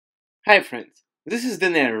Hi friends, this is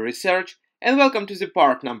Denario Research and welcome to the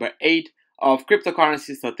part number 8 of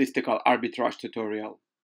cryptocurrency statistical arbitrage tutorial.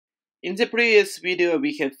 In the previous video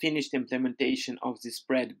we have finished implementation of the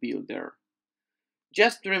spread builder.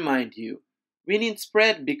 Just to remind you, we need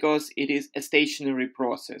spread because it is a stationary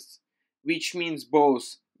process, which means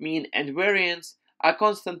both mean and variance are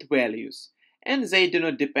constant values and they do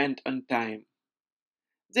not depend on time.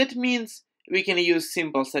 That means we can use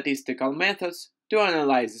simple statistical methods to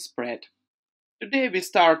analyze the spread. Today we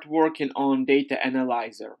start working on data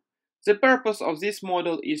analyzer. The purpose of this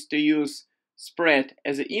model is to use spread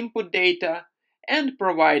as the input data and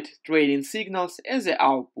provide trading signals as the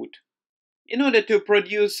output. In order to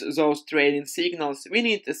produce those trading signals, we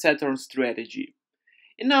need a certain strategy.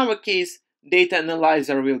 In our case, data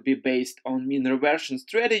analyzer will be based on mean reversion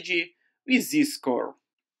strategy with Zscore.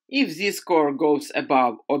 If Zscore goes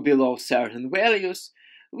above or below certain values,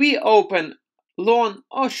 we open long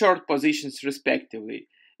or short positions respectively,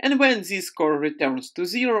 and when Zscore returns to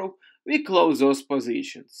 0, we close those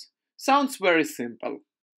positions. Sounds very simple.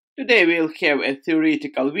 Today we'll have a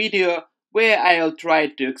theoretical video where I'll try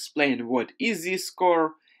to explain what is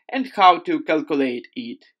Zscore and how to calculate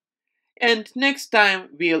it. And next time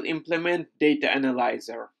we'll implement data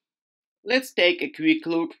analyzer. Let's take a quick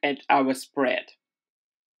look at our spread.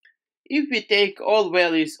 If we take all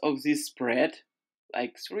values of this spread,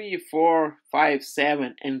 like 3, 4, 5,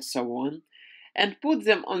 7 and so on, and put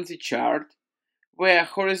them on the chart, where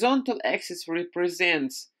horizontal axis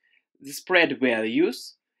represents the spread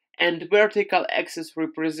values and vertical axis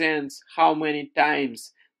represents how many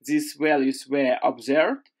times these values were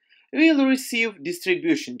observed, we'll receive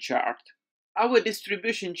distribution chart. Our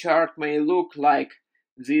distribution chart may look like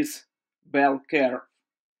this bell curve.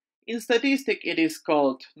 In statistics it is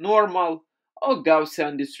called normal or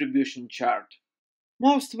Gaussian distribution chart.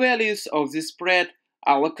 Most values of the spread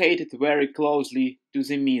are located very closely to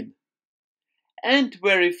the mean, and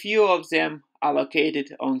very few of them are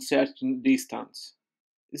located on certain distance.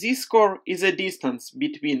 Z-score is a distance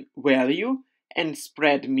between value and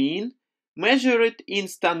spread mean measured in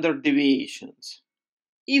standard deviations.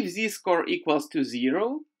 If Z-score equals to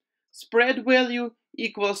 0, spread value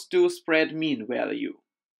equals to spread mean value.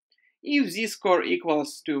 If Z-score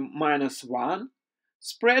equals to -1,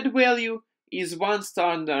 spread value is one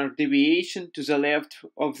standard deviation to the left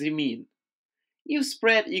of the mean. If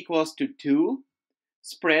spread equals to 2,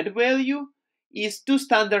 spread value is two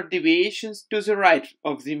standard deviations to the right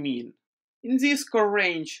of the mean. In this score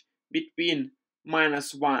range between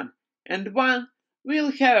 -1 and 1,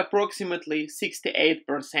 we'll have approximately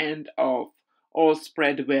 68% of all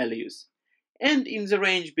spread values, and in the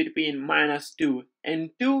range between -2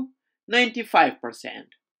 and 2,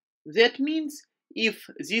 95%. That means if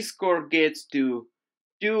this score gets to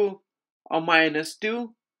 2 or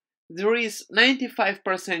 -2, there is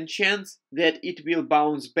 95% chance that it will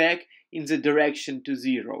bounce back in the direction to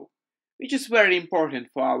 0, which is very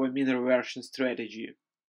important for our mean reversion strategy.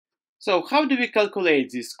 So how do we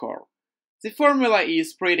calculate this score? The formula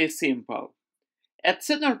is pretty simple. At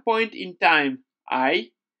certain point in time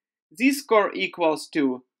I, this score equals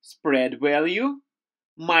to spread value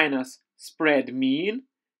minus spread mean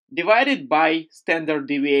divided by standard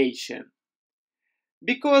deviation.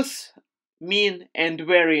 Because mean and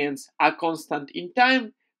variance are constant in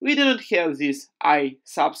time, we do not have this I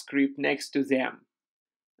subscript next to them.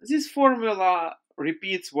 This formula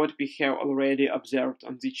repeats what we have already observed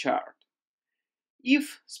on the chart.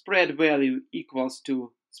 If spread value equals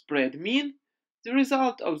to spread mean, the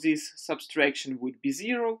result of this subtraction would be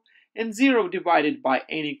 0, and 0 divided by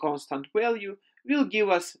any constant value will give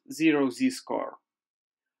us 0 Z-score.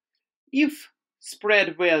 If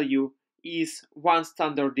spread value is one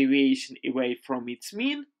standard deviation away from its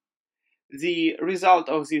mean, the result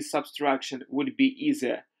of this subtraction would be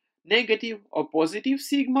either negative or positive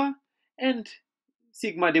sigma, and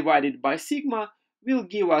sigma divided by sigma will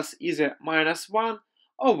give us either -1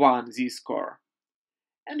 or 1 Z-score.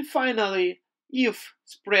 And finally, if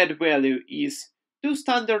spread value is two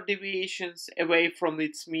standard deviations away from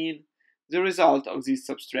its mean, the result of this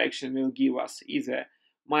subtraction will give us either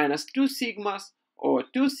 -2 sigmas or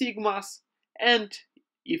 2 sigmas, and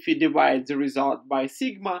if we divide the result by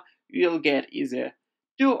sigma, we'll get either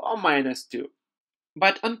 2 or -2.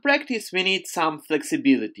 But on practice we need some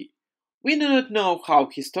flexibility. We do not know how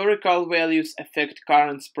historical values affect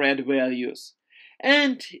current spread values,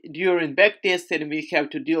 and during backtesting we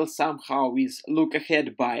have to deal somehow with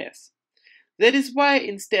look-ahead bias. That is why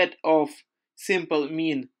instead of simple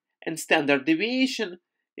mean and standard deviation,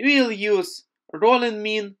 we'll use rolling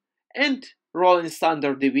mean and rolling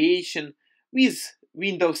standard deviation with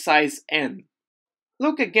window size n.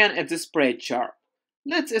 Look again at the spread chart.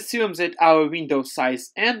 Let's assume that our window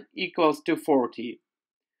size n equals to 40.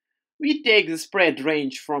 We take the spread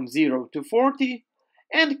range from 0 to 40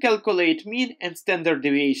 and calculate mean and standard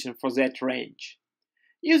deviation for that range.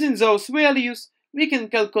 Using those values, we can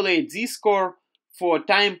calculate Z-score for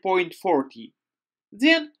time point 40.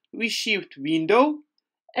 Then we shift window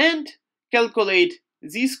and calculate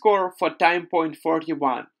Z-score for time point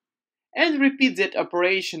 41 and repeat that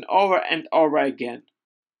operation over and over again.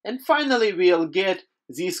 And finally we'll get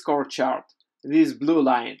Z-score chart, this blue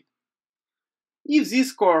line. If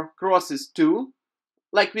Z-score crosses 2,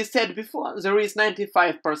 like we said before, there is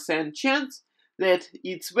 95% chance that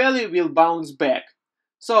its value will bounce back.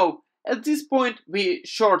 So at this point we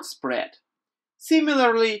short spread.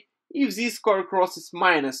 Similarly, if Z-score crosses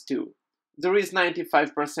 -2, there is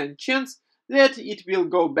 95% chance that it will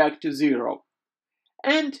go back to 0.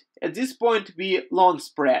 And at this point we long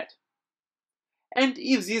spread. And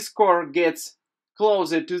if Z-score gets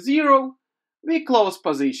closer to 0, we close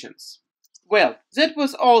positions. Well, that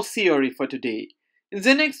was all theory for today. In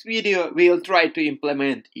the next video, we'll try to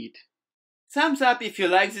implement it. Thumbs up if you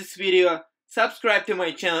like this video, subscribe to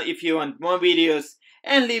my channel if you want more videos,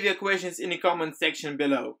 and leave your questions in the comment section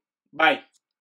below. Bye!